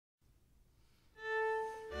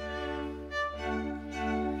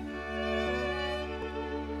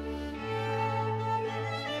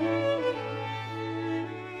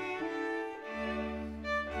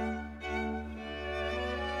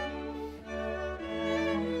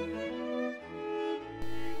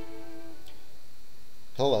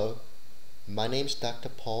Hello, my name is Dr.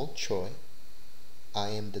 Paul Choi. I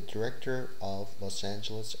am the director of Los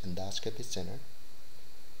Angeles Endoscopy Center.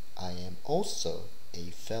 I am also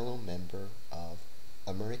a fellow member of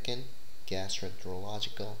American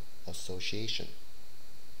Gastroenterological Association.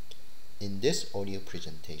 In this audio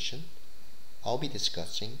presentation, I'll be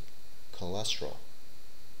discussing cholesterol.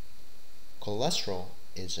 Cholesterol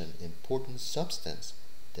is an important substance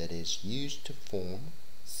that is used to form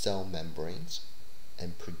cell membranes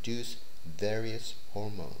and produce various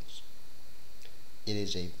hormones. It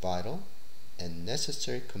is a vital and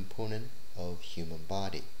necessary component of human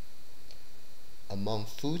body. Among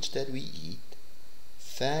foods that we eat,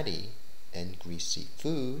 fatty and greasy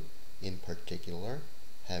food in particular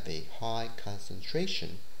have a high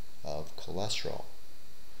concentration of cholesterol.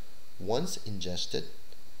 Once ingested,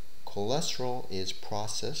 cholesterol is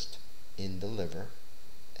processed in the liver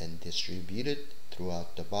and distributed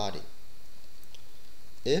throughout the body.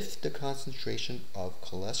 If the concentration of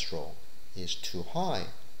cholesterol is too high,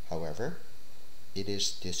 however, it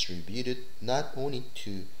is distributed not only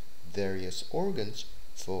to various organs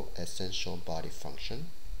for essential body function,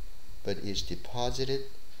 but is deposited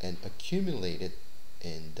and accumulated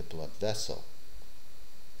in the blood vessel.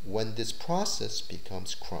 When this process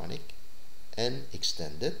becomes chronic and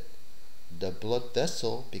extended, the blood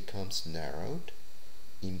vessel becomes narrowed,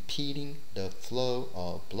 impeding the flow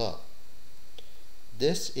of blood.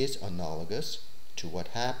 This is analogous to what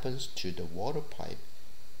happens to the water pipe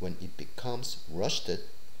when it becomes rusted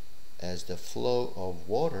as the flow of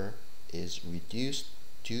water is reduced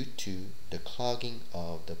due to the clogging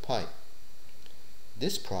of the pipe.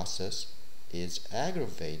 This process is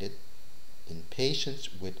aggravated in patients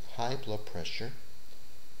with high blood pressure,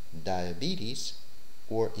 diabetes,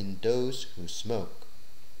 or in those who smoke.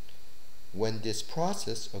 When this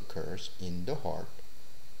process occurs in the heart,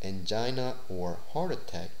 angina or heart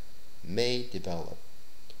attack may develop.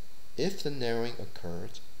 If the narrowing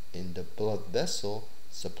occurs in the blood vessel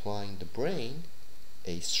supplying the brain,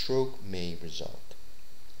 a stroke may result.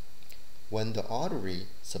 When the artery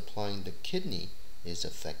supplying the kidney is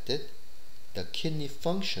affected, the kidney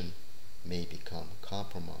function may become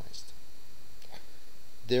compromised.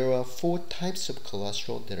 There are 4 types of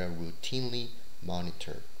cholesterol that are routinely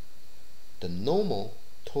monitored. The normal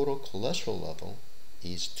total cholesterol level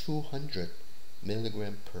is 200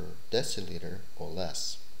 mg per deciliter or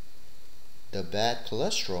less. The bad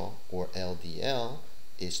cholesterol, or LDL,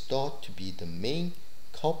 is thought to be the main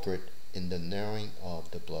culprit in the narrowing of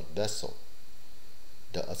the blood vessel.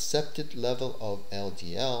 The accepted level of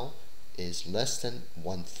LDL is less than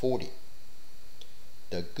 140.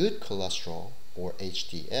 The good cholesterol, or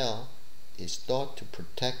HDL, is thought to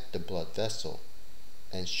protect the blood vessel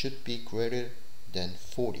and should be greater than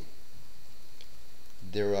 40.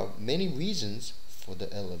 There are many reasons for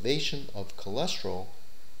the elevation of cholesterol,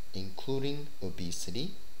 including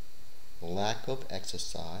obesity, lack of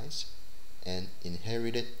exercise, and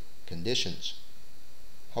inherited conditions.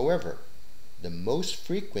 However, the most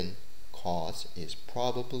frequent cause is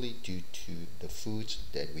probably due to the foods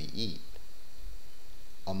that we eat.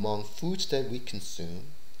 Among foods that we consume,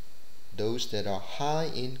 those that are high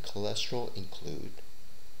in cholesterol include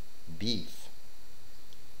beef,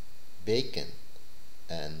 bacon,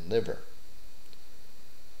 and liver.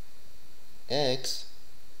 Eggs,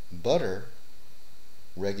 butter,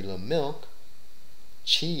 regular milk,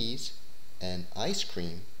 cheese, and ice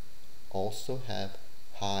cream also have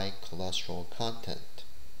high cholesterol content.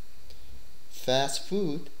 Fast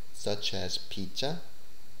food such as pizza,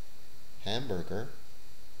 hamburger,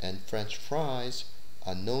 and French fries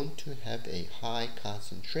are known to have a high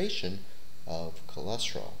concentration of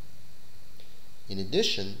cholesterol. In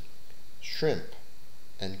addition, shrimp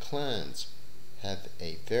and clams have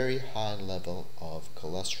a very high level of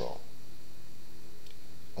cholesterol.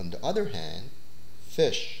 On the other hand,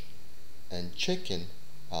 fish and chicken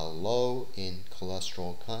are low in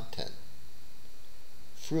cholesterol content.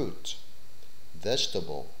 Fruit,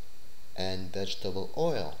 vegetable, and vegetable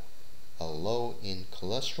oil are low in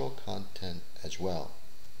cholesterol content as well.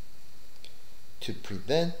 To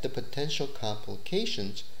prevent the potential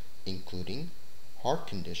complications including heart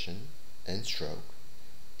condition and stroke,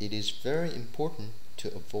 it is very important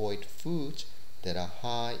to avoid foods that are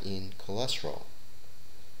high in cholesterol.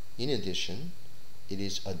 In addition, it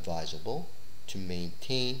is advisable to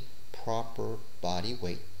maintain proper body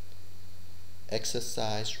weight,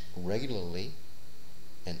 exercise regularly,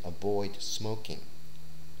 and avoid smoking.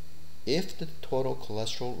 If the total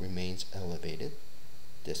cholesterol remains elevated,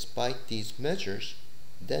 despite these measures,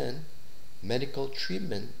 then medical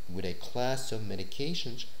treatment with a class of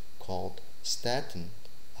medications called statin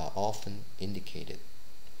are often indicated.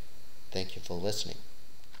 Thank you for listening.